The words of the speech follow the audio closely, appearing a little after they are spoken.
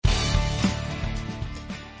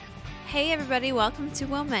Hey everybody, welcome to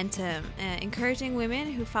WOMENTUM, encouraging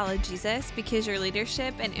women who follow Jesus because your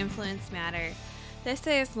leadership and influence matter. This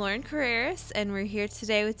is Lauren Carreras, and we're here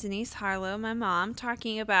today with Denise Harlow, my mom,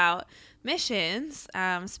 talking about missions,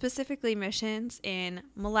 specifically missions in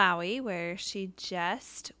Malawi, where she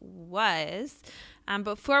just was.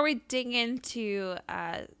 Before we dig into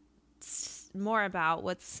more about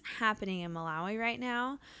what's happening in Malawi right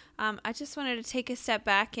now, I just wanted to take a step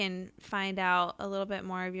back and find out a little bit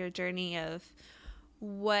more of your journey of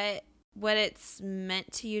what it's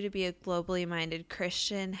meant to you to be a globally minded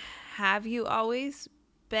Christian. Have you always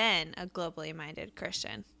been a globally minded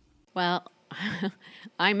Christian? Well,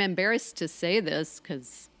 I'm embarrassed to say this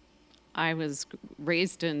because I was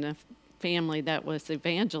raised in a family that was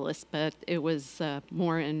evangelist, but it was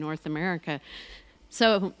more in North America.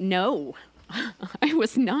 So, no. I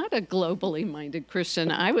was not a globally minded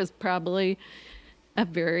Christian. I was probably a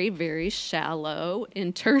very, very shallow,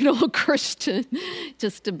 internal Christian,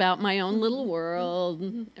 just about my own little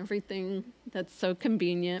world, everything that's so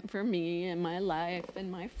convenient for me and my life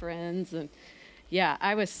and my friends. And yeah,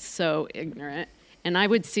 I was so ignorant. And I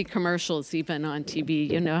would see commercials even on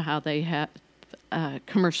TV. You know how they have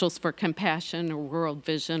commercials for Compassion or World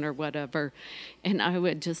Vision or whatever. And I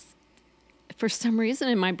would just, for some reason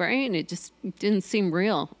in my brain, it just didn't seem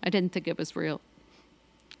real. I didn't think it was real.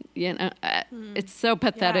 You know, it's so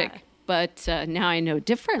pathetic. Yeah. But now I know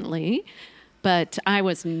differently. But I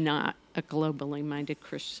was not a globally minded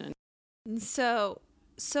Christian. So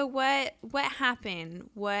what happened?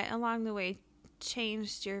 What along the way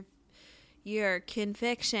changed your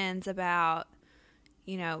convictions about,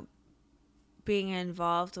 being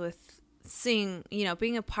involved with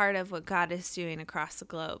being a part of what God is doing across the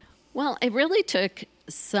globe? Well, it really took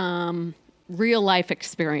some real life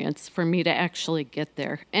experience for me to actually get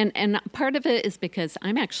there. And part of it is because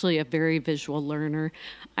I'm actually a very visual learner.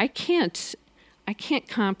 I can't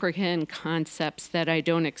comprehend concepts that I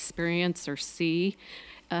don't experience or see.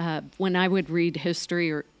 When I would read history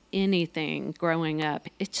or anything growing up,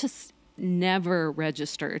 it just never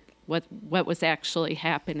registered what was actually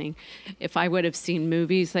happening. If I would have seen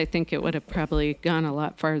movies, I think it would have probably gone a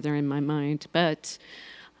lot farther in my mind. But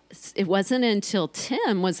it wasn't until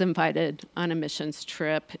Tim was invited on a missions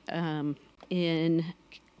trip in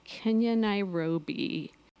Kenya,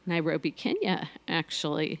 Nairobi, Kenya,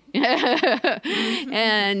 actually.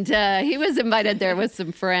 And he was invited there with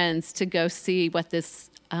some friends to go see what this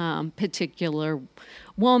particular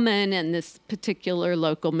woman and this particular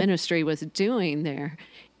local ministry was doing there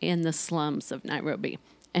in the slums of Nairobi.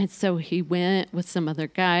 And so he went with some other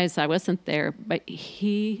guys. I wasn't there, but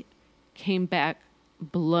he came back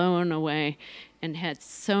blown away and had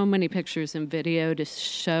so many pictures and video to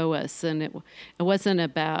show us. And it wasn't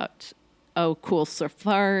about, cool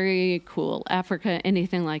safari, cool Africa,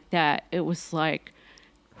 anything like that. It was like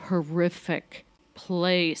horrific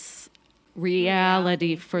place,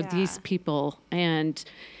 reality for these people. And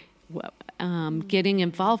getting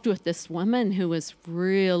involved with this woman who was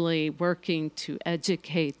really working to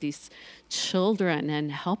educate these children and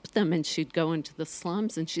help them, and she'd go into the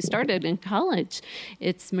slums, and she started in college.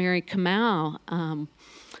 It's Mary Kamau,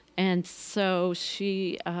 and so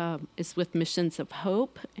she is with Missions of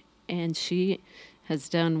Hope, and she has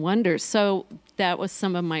done wonders. So that was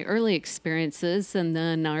some of my early experiences, and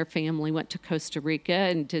then our family went to Costa Rica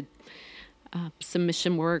and did some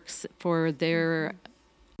mission works for their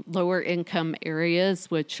lower income areas,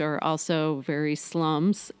 which are also very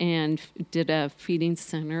slums, and did a feeding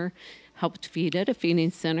center, helped feed at a feeding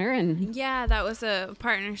center. And yeah, that was a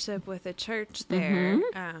partnership with a church there.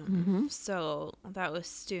 So that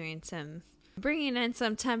was bringing in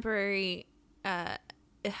some temporary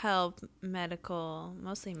help,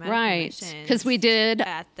 mostly medical missions. Because we did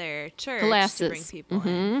at their church classes to bring people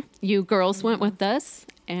in. You girls went with us,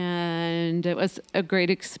 and it was a great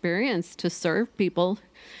experience to serve people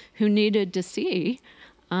who needed to see.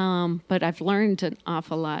 But I've learned an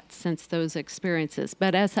awful lot since those experiences.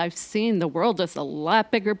 But as I've seen, the world is a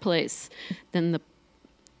lot bigger place than the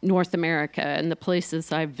North America and the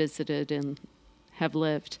places I've visited and have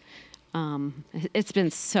lived. It's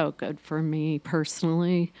been so good for me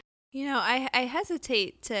personally. I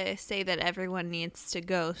hesitate to say that everyone needs to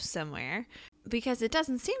go somewhere because it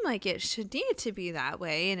doesn't seem like it should need to be that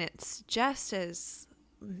way. And it's just as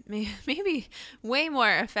maybe way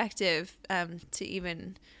more effective to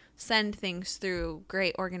even send things through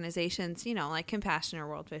great organizations, like Compassion or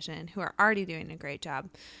World Vision, who are already doing a great job,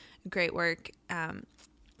 great work.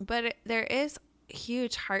 But there is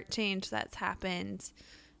huge heart change that's happened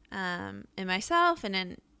in myself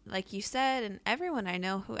and like you said, and everyone I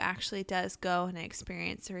know who actually does go and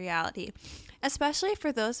experience the reality, especially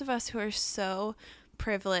for those of us who are so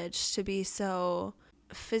privileged to be so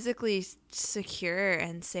physically secure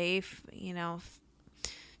and safe,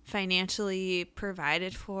 financially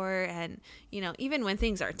provided for. And, even when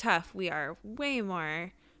things are tough, we are way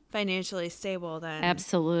more financially stable than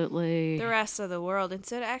absolutely the rest of the world. And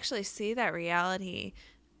so to actually see that reality,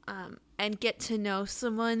 and get to know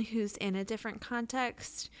someone who's in a different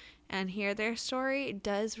context and hear their story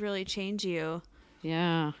does really change you.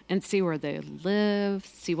 Yeah, and see where they live,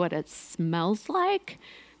 see what it smells like.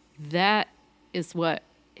 That is what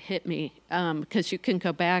hit me, because you can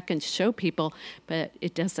go back and show people, but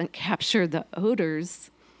it doesn't capture the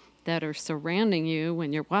odors that are surrounding you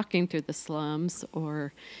when you're walking through the slums,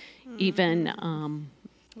 or even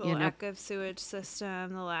The lack of sewage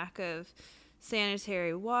system, the lack of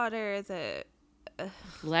sanitary water, the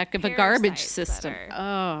lack of a garbage parasites system.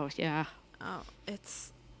 Oh, yeah. Oh,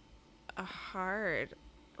 it's a hard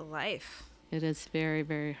life. It is very,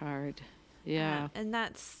 very hard. Yeah. And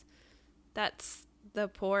that's the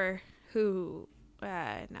poor who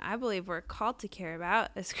I believe we're called to care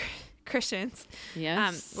about as Christians.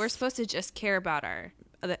 Yes. We're supposed to just care about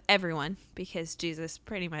everyone, because Jesus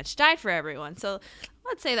pretty much died for everyone. So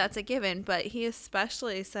let's say that's a given, but he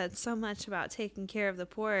especially said so much about taking care of the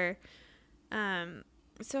poor.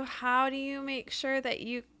 So how do you make sure that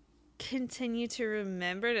you continue to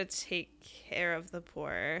remember to take care of the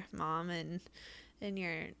poor, Mom, in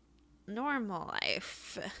your normal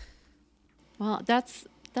life? Well, that's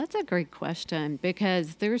a great question,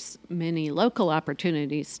 because there's many local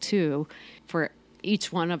opportunities too for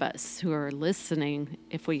each one of us who are listening,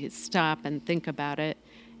 if we stop and think about it.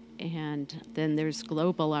 And then there's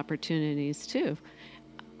global opportunities too.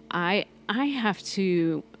 I have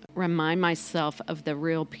to remind myself of the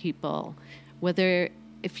real people, whether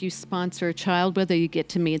if you sponsor a child, whether you get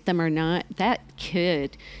to meet them or not, that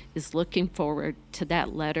kid is looking forward to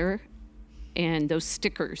that letter and those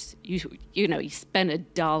stickers. You spend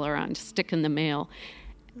 $1 on to stick in the mail.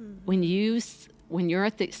 When you're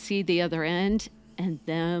at the other end, and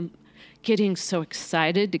them getting so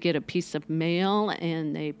excited to get a piece of mail,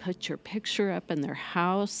 and they put your picture up in their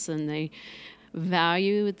house, and they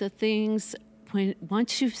value the things.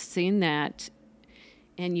 Once you've seen that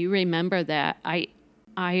and you remember that, I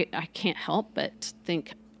can't help but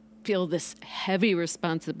feel this heavy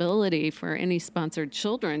responsibility for any sponsored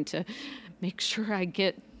children to make sure I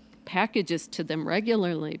get packages to them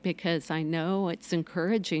regularly, because I know it's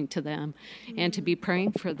encouraging to them, and to be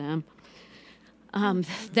praying for them.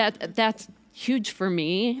 That's huge for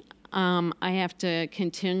me. I have to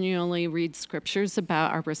continually read scriptures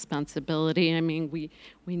about our responsibility. I mean, we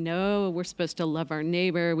know we're supposed to love our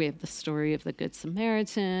neighbor. We have the story of the Good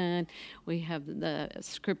Samaritan. We have the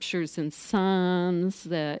scriptures in Psalms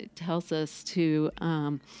that tells us to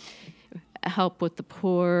help with the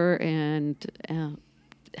poor and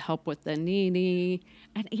help with the needy.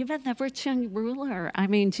 And even the rich young ruler. I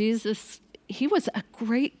mean, Jesus, he was a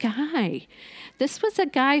great guy. This was a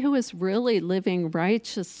guy who was really living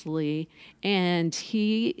righteously, and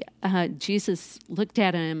Jesus looked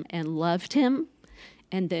at him and loved him,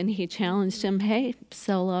 and then he challenged him, hey,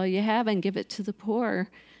 sell all you have and give it to the poor,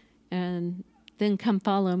 and then come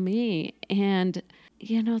follow me. And,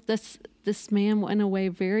 this man went away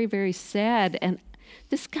very, very sad, and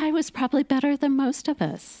this guy was probably better than most of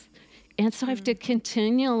us. And so I have to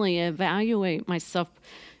continually evaluate myself,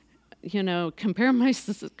 compare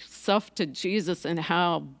myself to Jesus and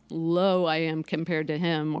how low I am compared to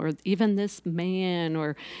him, or even this man,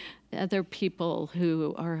 or other people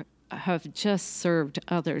who have just served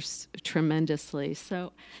others tremendously.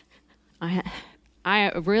 So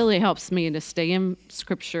it really helps me to stay in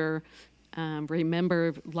Scripture,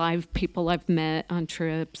 remember live people I've met on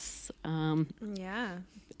trips. Yeah.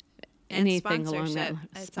 Anything along that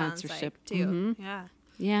sponsorship like, too. Mm-hmm. Yeah.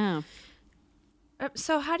 Yeah.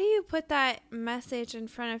 So how do you put that message in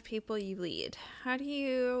front of people you lead? How do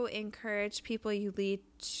you encourage people you lead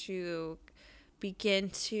to begin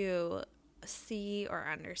to see or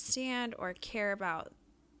understand or care about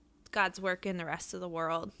God's work in the rest of the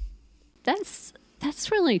world? That's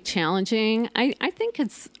really challenging. I think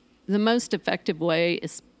it's the most effective way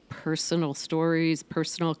is personal stories,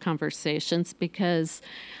 personal conversations, because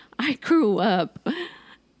I grew up,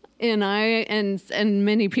 and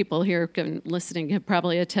many people here listening can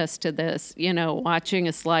probably attest to this, watching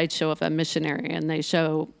a slideshow of a missionary, and they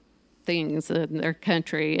show things in their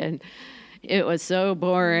country, and it was so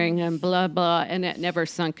boring and blah, blah, and it never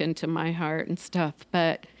sunk into my heart and stuff.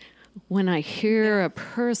 But when I hear a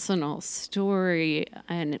personal story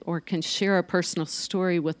or can share a personal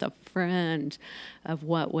story with a friend of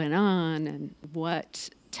what went on and what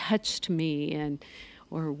touched me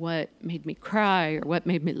or what made me cry or what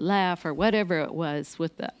made me laugh or whatever it was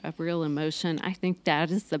with a real emotion, I think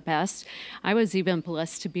that is the best. I was even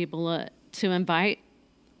blessed to be able to invite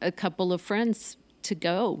a couple of friends to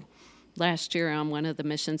go last year on one of the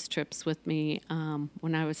missions trips with me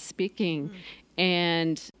when I was speaking.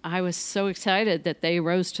 And I was so excited that they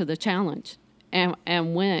rose to the challenge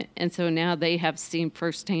and went. And so now they have seen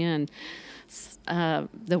firsthand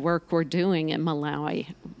the work we're doing in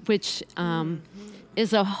Malawi, which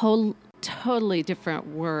is a whole totally different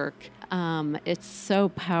work. It's so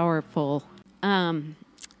powerful.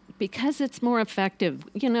 Because it's more effective.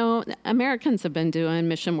 You know, Americans have been doing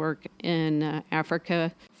mission work in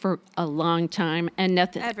Africa for a long time, and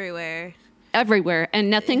nothing everywhere, and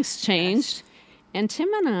nothing's changed. Yes. And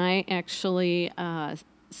Tim and I actually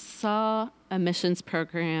saw a missions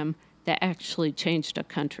program that actually changed a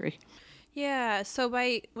country. Yeah. So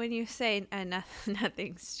when you say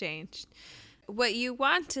nothing's changed, what you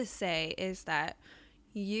want to say is that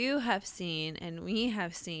you have seen and we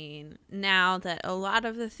have seen now that a lot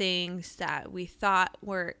of the things that we thought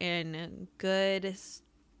were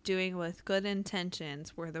doing with good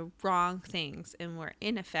intentions were the wrong things and were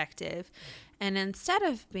ineffective. And instead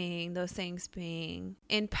of those things being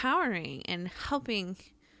empowering and helping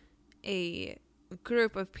a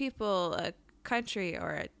group of people, a country,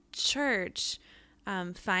 or a church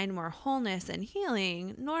find more wholeness and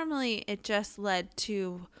healing, normally it just led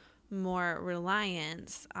to more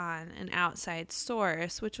reliance on an outside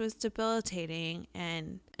source, which was debilitating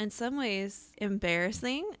and in some ways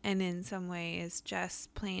embarrassing and in some ways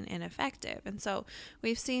just plain ineffective. And so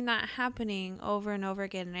we've seen that happening over and over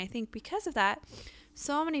again. And I think because of that,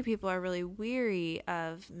 so many people are really weary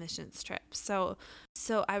of missions trips. So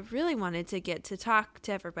I really wanted to get to talk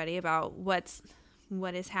to everybody about what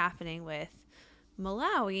is happening with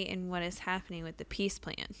Malawi and what is happening with the peace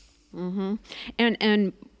plan. Mm-hmm.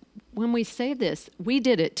 And when we say this, we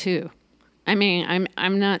did it too. I mean,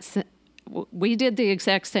 I'm not. We did the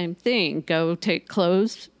exact same thing. Go take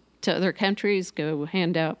clothes to other countries. Go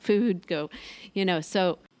hand out food. Go,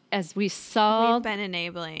 So as we saw, we've been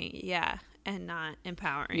enabling, and not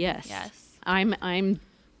empowering. Yes. I'm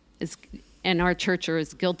and our church are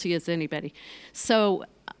as guilty as anybody. So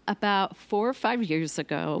about 4 or 5 years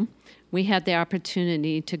ago, we had the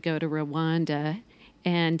opportunity to go to Rwanda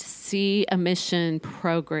and see a mission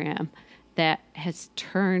program that has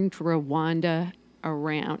turned Rwanda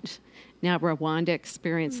around. Now, Rwanda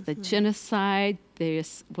experienced the genocide.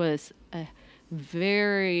 This was a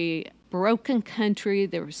very broken country.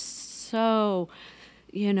 There was so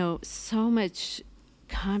much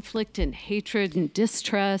conflict and hatred and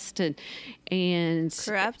distrust and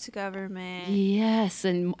corrupt government. Yes,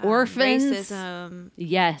 and orphans. Racism.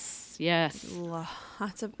 Yes.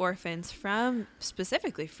 Lots of orphans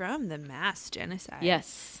specifically from the mass genocide.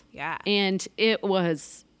 Yes. Yeah. And it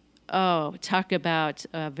was, talk about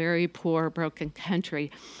a very poor, broken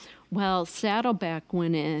country. Well, Saddleback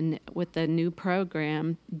went in with a new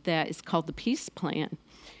program that is called the Peace Plan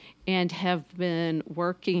and have been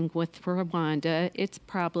working with Rwanda. It's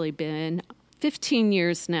probably been 15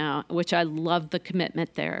 years now, which I love the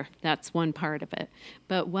commitment there. That's one part of it.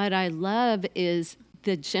 But what I love is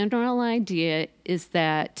the general idea is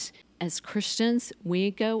that as Christians,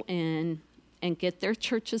 we go in and get their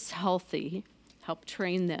churches healthy, help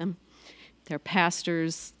train them, their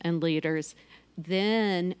pastors and leaders.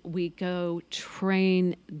 Then we go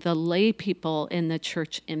train the lay people in the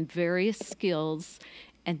church in various skills,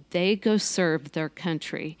 and they go serve their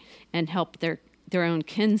country and help their own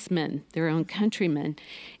kinsmen, their own countrymen.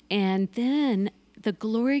 And then the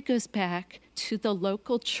glory goes back to the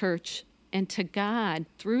local church and to God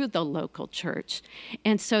through the local church.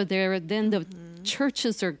 And so the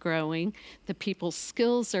churches are growing, the people's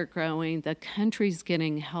skills are growing, the country's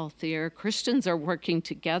getting healthier, Christians are working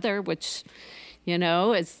together, which,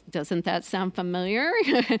 doesn't that sound familiar?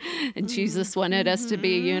 And Jesus wanted us to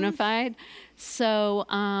be unified. So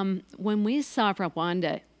when we saw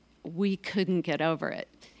Rwanda, we couldn't get over it.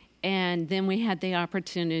 And then we had the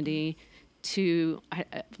opportunity to,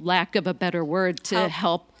 lack of a better word, to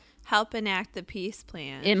help enact the peace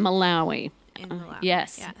plan in Malawi.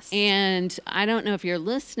 Yes. Yes. And I don't know if you're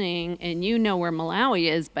listening and you know where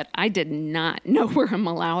Malawi is, but I did not know where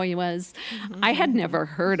Malawi was. I had never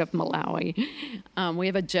heard of Malawi. We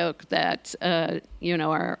have a joke that,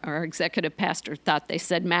 our executive pastor thought they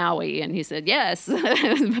said Maui, and he said, yes,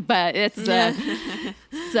 but it's,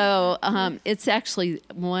 it's actually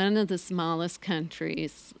one of the smallest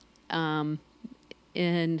countries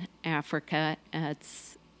in Africa.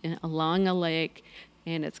 It's along a lake,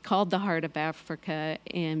 and it's called the Heart of Africa,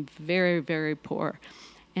 and very, very poor.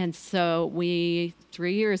 And so we,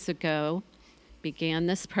 3 years ago, began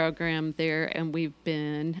this program there, and we've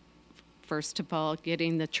been, first of all,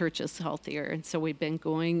 getting the churches healthier. And so we've been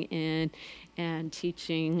going in and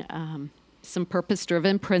teaching some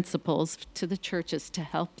purpose-driven principles to the churches to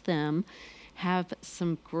help them have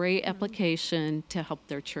some great application to help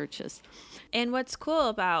their churches. And what's cool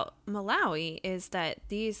about Malawi is that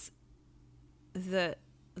the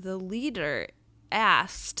leader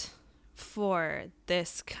asked for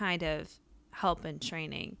this kind of help and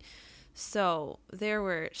training. So there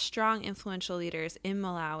were strong, influential leaders in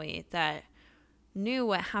Malawi that knew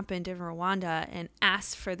what happened in Rwanda and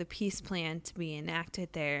asked for the peace plan to be enacted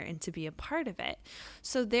there and to be a part of it.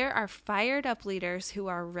 So there are fired up leaders who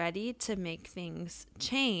are ready to make things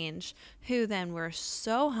change, who then were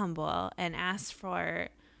so humble and asked for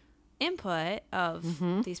input of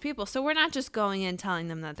these people. So we're not just going in telling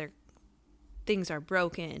them that their things are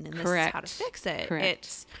broken and this is how to fix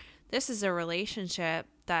it. This is a relationship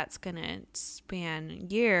that's going to span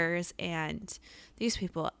years, and these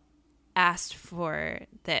people asked for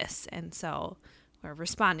this, and so we're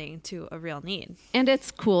responding to a real need. And it's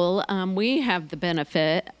cool. We have the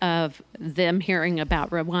benefit of them hearing about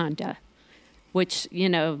Rwanda, which,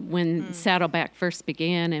 when Saddleback first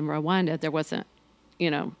began in Rwanda, there wasn't,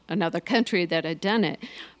 another country that had done it.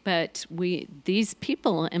 But these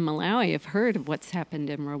people in Malawi have heard of what's happened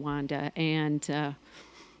in Rwanda,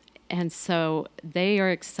 and so they are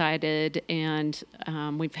excited, and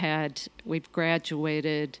we've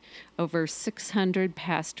graduated over 600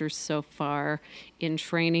 pastors so far in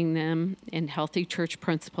training them in healthy church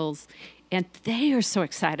principles. And they are so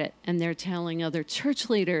excited, and they're telling other church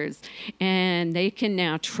leaders, and they can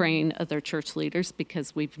now train other church leaders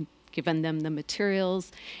because we've given them the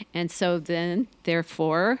materials. And so then,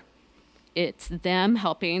 therefore, it's them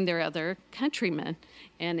helping their other countrymen,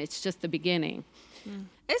 and it's just the beginning.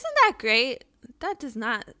 Isn't that great?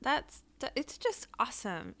 It's just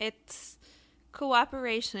awesome. It's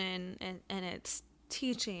cooperation and it's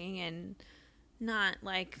teaching, and not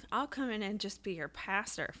like, I'll come in and just be your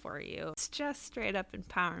pastor for you. It's just straight up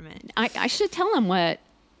empowerment. I should tell them what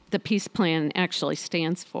the Peace Plan actually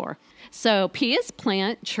stands for. So P is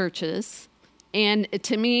plant churches, and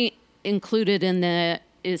to me, included in that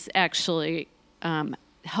is actually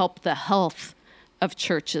help the health of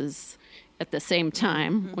churches at the same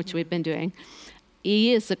time, which we've been doing.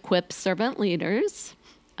 E is equip servant leaders,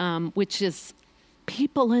 which is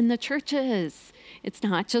people in the churches. It's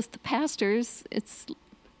not just the pastors. It's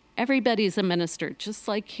everybody's a minister. Just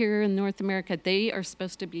like here in North America, they are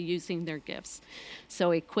supposed to be using their gifts.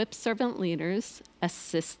 So equip servant leaders,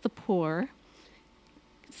 assist the poor.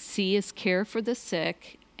 C is care for the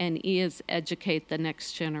sick, and E is educate the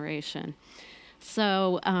next generation.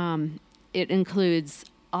 So it includes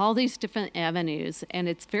all these different avenues, and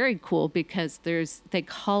it's very cool because they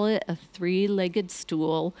call it a three-legged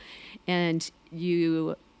stool, and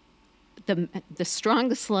the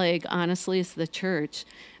strongest leg, honestly, is the church,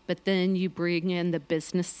 but then you bring in the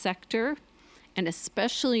business sector, and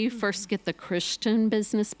especially you first get the Christian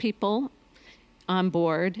business people on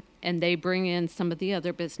board, and they bring in some of the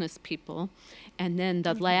other business people, and then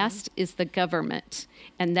the last is the government,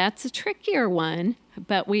 and that's a trickier one,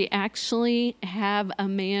 but we actually have a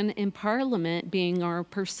man in Parliament being our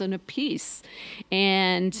person of peace,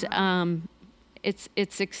 and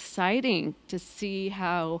it's exciting to see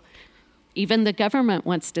how even the government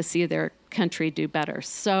wants to see their country do better.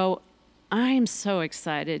 So I'm so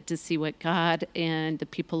excited to see what God and the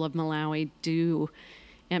people of Malawi do,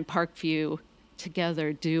 and Parkview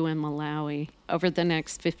together do in Malawi over the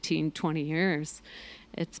next 15, 20 years.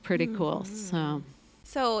 It's pretty cool.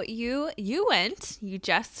 So you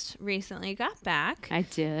just recently got back. I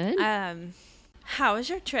did. How was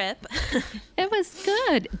your trip? It was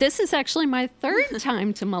good. This is actually my third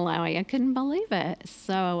time to Malawi. I couldn't believe it.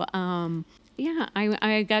 So,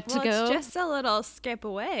 I got to go. It's just a little skip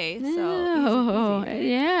away. So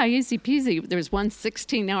easy peasy. There's one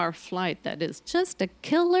 16-hour flight that is just a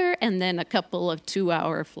killer, and then a couple of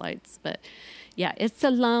 2-hour flights. But yeah, it's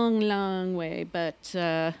a long, long way. But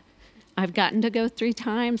I've gotten to go 3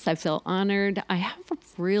 times. I feel honored. I have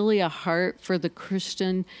really a heart for the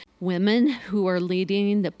Christian women who are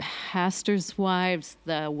leading, the pastors' wives,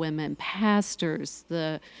 the women pastors,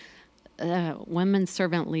 the women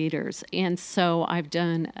servant leaders. And so I've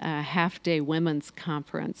done a half-day women's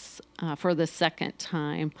conference for the second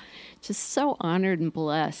time. Just so honored and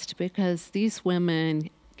blessed because these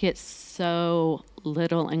women get so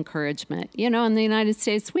little encouragement. You know, in the United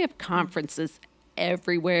States, we have conferences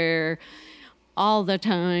everywhere, all the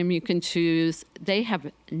time you can choose. They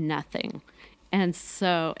have nothing. And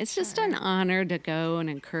so it's just an honor to go and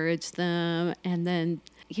encourage them, and then,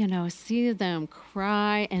 you know, see them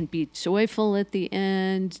cry and be joyful at the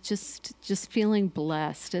end, just feeling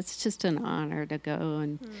blessed. It's just an honor to go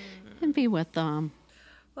and be with them.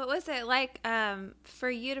 What was it like for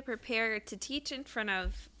you to prepare to teach in front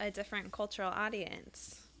of a different cultural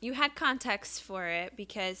audience? You had context for it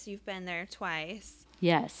because you've been there twice.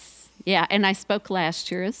 Yes. Yeah, and I spoke last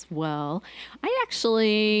year as well. I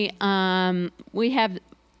actually, we have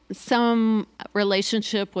some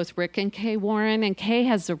relationship with Rick and Kay Warren, and Kay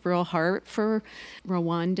has a real heart for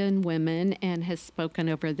Rwandan women and has spoken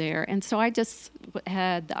over there. And so I just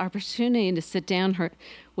had the opportunity to sit down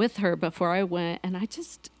with her before I went, and I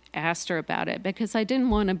just asked her about it because I didn't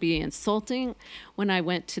want to be insulting when I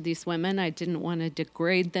went to these women. I didn't want to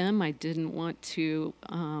degrade them. I didn't want to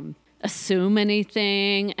assume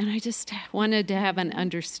anything, and I just wanted to have an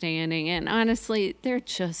understanding. And honestly, they're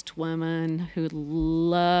just women who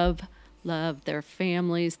love their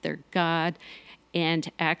families, their God,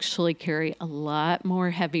 and actually carry a lot more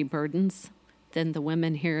heavy burdens than the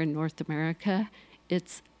women here in North America.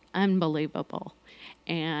 It's unbelievable.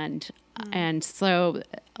 And so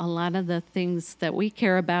a lot of the things that we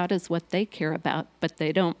care about is what they care about, but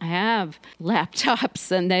they don't have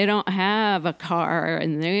laptops, and they don't have a car,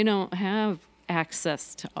 and they don't have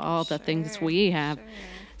access to all the things we have.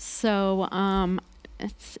 So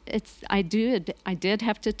I did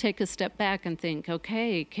have to take a step back and think,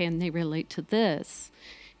 okay, can they relate to this?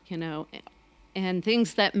 You know, and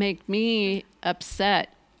things that make me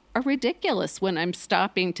upset are ridiculous when I'm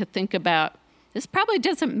stopping to think about, this probably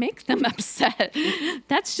doesn't make them upset.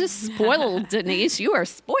 That's just spoiled, Denise. You are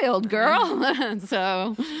spoiled, girl.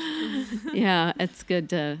 So, yeah, it's good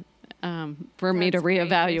to for me to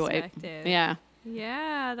reevaluate. Yeah.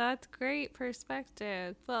 Yeah, that's great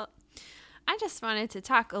perspective. Well, I just wanted to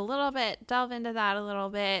delve into that a little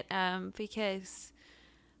bit, because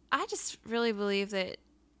I just really believe that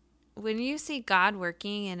when you see God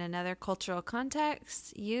working in another cultural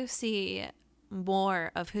context, you see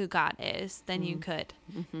more of who God is than you could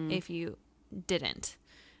if you didn't.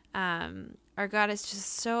 Our God is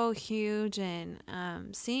just so huge, and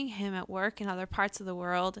seeing him at work in other parts of the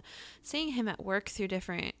world, seeing him at work through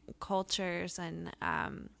different cultures and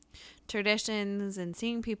traditions, and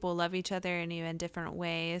seeing people love each other in even different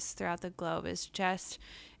ways throughout the globe is just,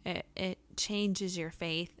 it changes your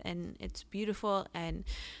faith, and it's beautiful. And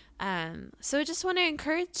so I just want to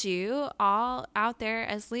encourage you all out there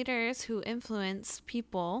as leaders who influence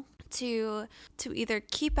people to either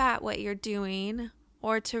keep at what you're doing,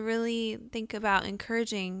 or to really think about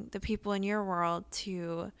encouraging the people in your world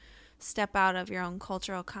to step out of your own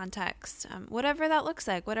cultural context, whatever that looks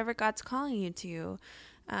like, whatever God's calling you to.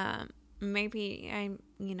 Maybe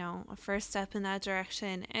a first step in that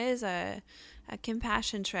direction is a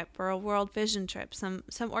compassion trip or a world vision trip, some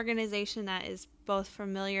organization that is both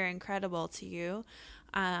familiar and credible to you.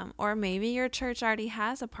 Or maybe your church already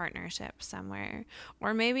has a partnership somewhere,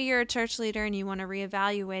 or maybe you're a church leader and you want to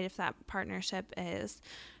reevaluate if that partnership is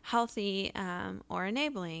healthy or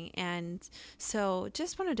enabling. And so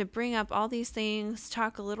just wanted to bring up all these things,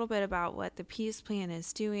 talk a little bit about what the Peace Plan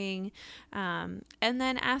is doing, and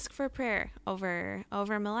then ask for prayer over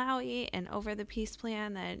Malawi and over the Peace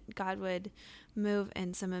Plan, that God would move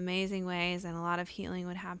in some amazing ways and a lot of healing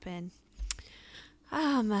would happen.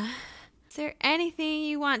 Is there anything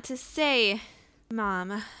you want to say,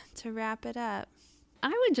 Mom, to wrap it up? I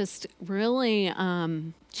would just really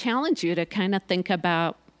challenge you to kind of think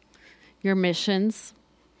about your missions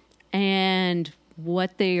and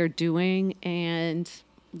what they are doing, and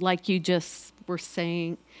like you just were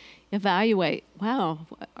saying, evaluate, wow,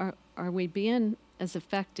 are we being as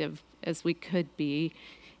effective as we could be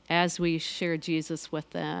as we share Jesus with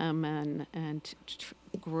them and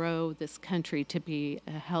grow this country to be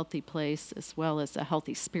a healthy place as well as a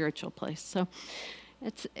healthy spiritual place. So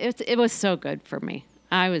it was so good for me.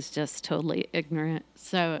 I was just totally ignorant,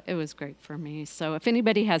 so it was great for me. So if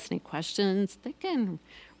anybody has any questions, they can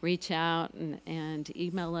reach out and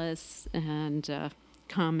email us and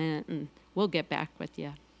comment, and we'll get back with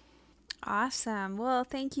you. Awesome. Well,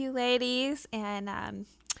 thank you, ladies, and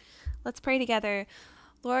let's pray together.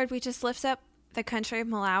 Lord, we just lift up the country of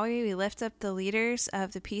Malawi. We lift up the leaders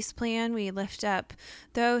of the Peace Plan. We lift up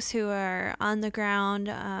those who are on the ground.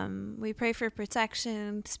 We pray for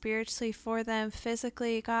protection spiritually for them,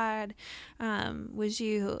 physically, God. Would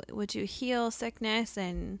you heal sickness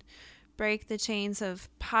and break the chains of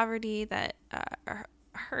poverty that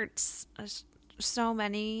hurts so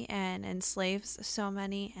many and enslaves so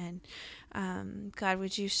many. And God,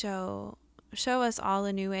 would you show us all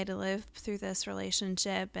a new way to live through this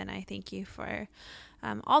relationship. And I thank you for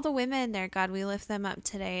all the women there, God. We lift them up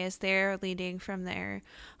today as they're leading from their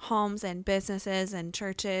homes and businesses and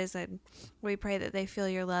churches. And we pray that they feel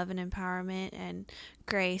your love and empowerment and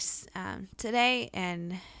grace today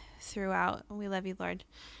and throughout. We love you, Lord.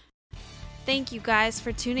 Thank you guys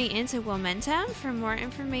for tuning into WOMENTUM. For more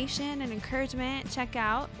information and encouragement, check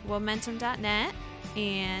out WOMENTUM.net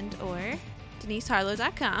and or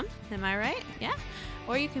DeniseHarlow.com. Am I right? Yeah.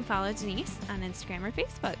 Or you can follow Denise on Instagram or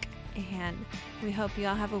Facebook. And we hope you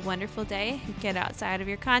all have a wonderful day. Get outside of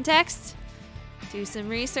your context, do some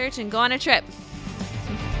research, and go on a trip.